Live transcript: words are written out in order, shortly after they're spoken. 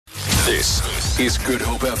This is Good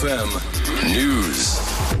Hope FM News.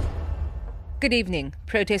 Good evening.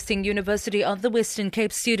 Protesting University of the Western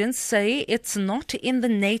Cape students say it's not in the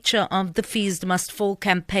nature of the Fees Must Fall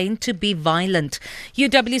campaign to be violent.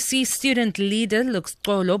 UWC student leader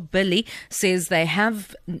Luxolo Billy says they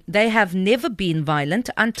have never been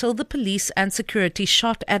violent until the police and security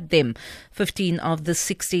shot at them. 15 of the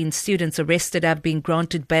 16 students arrested have been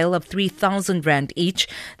granted bail of 3,000 rand each.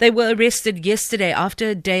 They were arrested yesterday after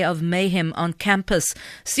a day of mayhem on campus.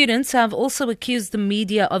 Students have also accused the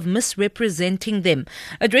media of misrepresenting them.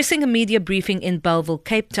 Addressing a media briefing in Bellville,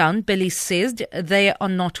 Cape Town, Billy says they are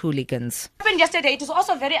not hooligans. What happened yesterday, it is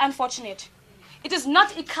also very unfortunate. It is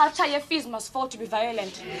not a culture your fees must fall to be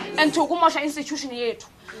violent. And to kumasha institution yetu.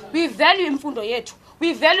 We value imfundo yetu.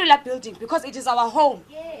 We value that building because it is our home.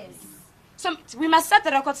 Yes. So we must set the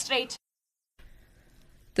record straight.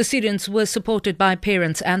 The students were supported by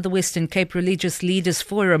parents and the Western Cape Religious Leaders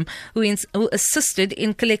Forum, who assisted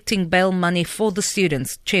in collecting bail money for the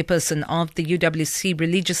students. Chairperson of the UWC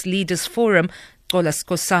Religious Leaders Forum, Xola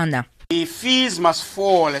Skosana. The fees must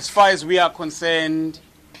fall, as far as we are concerned,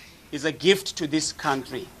 is a gift to this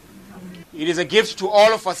country. It is a gift to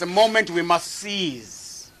all of us, a moment we must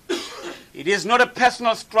seize. It is not a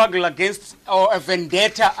personal struggle against or a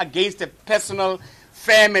vendetta against a personal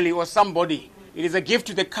family or somebody. It is a gift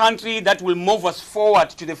to the country that will move us forward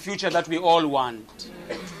to the future that we all want.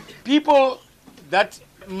 People that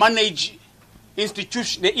manage the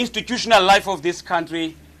institutional life of this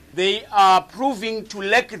country, they are proving to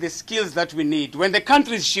lack the skills that we need. When the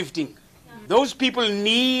country is shifting, those people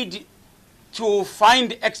need to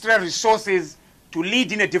find extra resources to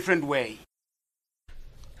lead in a different way.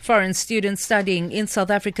 Foreign students studying in South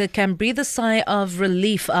Africa can breathe a sigh of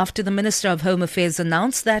relief after the Minister of Home Affairs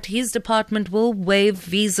announced that his department will waive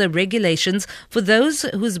visa regulations for those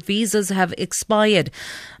whose visas have expired.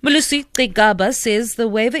 Malusi Tegaba says the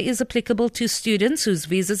waiver is applicable to students whose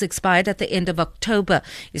visas expired at the end of October.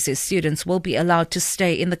 He says students will be allowed to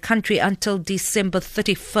stay in the country until December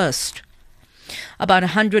 31st. About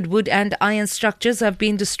 100 wood and iron structures have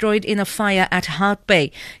been destroyed in a fire at Hout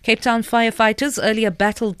Bay. Cape Town firefighters earlier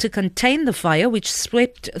battled to contain the fire, which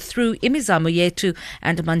swept through Imizamo Yethu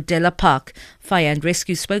and Mandela Park. Fire and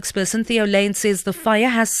Rescue spokesperson Theo Lane says the fire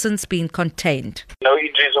has since been contained. No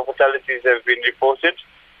injuries or fatalities have been reported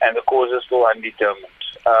and the cause is still undetermined.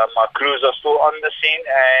 Our crews are still on the scene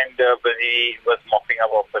and busy with mopping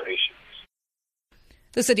up operations.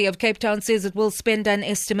 The City of Cape Town says it will spend an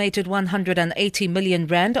estimated 180 million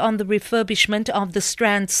rand on the refurbishment of the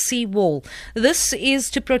Strand seawall. This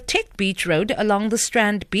is to protect Beach Road along the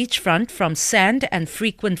Strand beachfront from sand and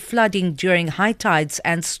frequent flooding during high tides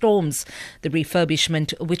and storms. The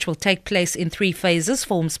refurbishment, which will take place in 3 phases,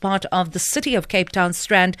 forms part of the City of Cape Town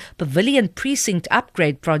Strand Pavilion Precinct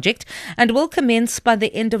upgrade project and will commence by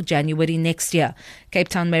the end of January next year. Cape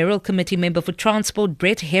Town Mayoral Committee member for Transport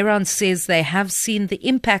Brett Heron says they have seen the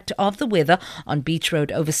impact of the weather on Beach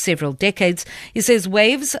Road over several decades. He says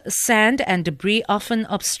waves, sand and debris often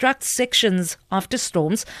obstruct sections after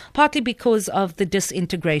storms, partly because of the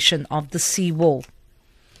disintegration of the seawall.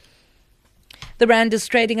 The rand is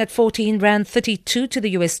trading at 14 rand 32 to the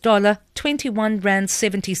US dollar, 21 rand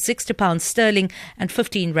 76 to pound sterling and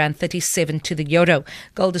 15 rand 37 to the euro.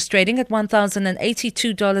 Gold is trading at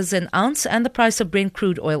 $1,082 an ounce and the price of Brent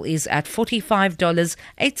crude oil is at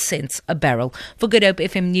 $45.08 a barrel. For Good Hope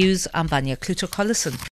FM News, I'm Vanya Kluter-Collison.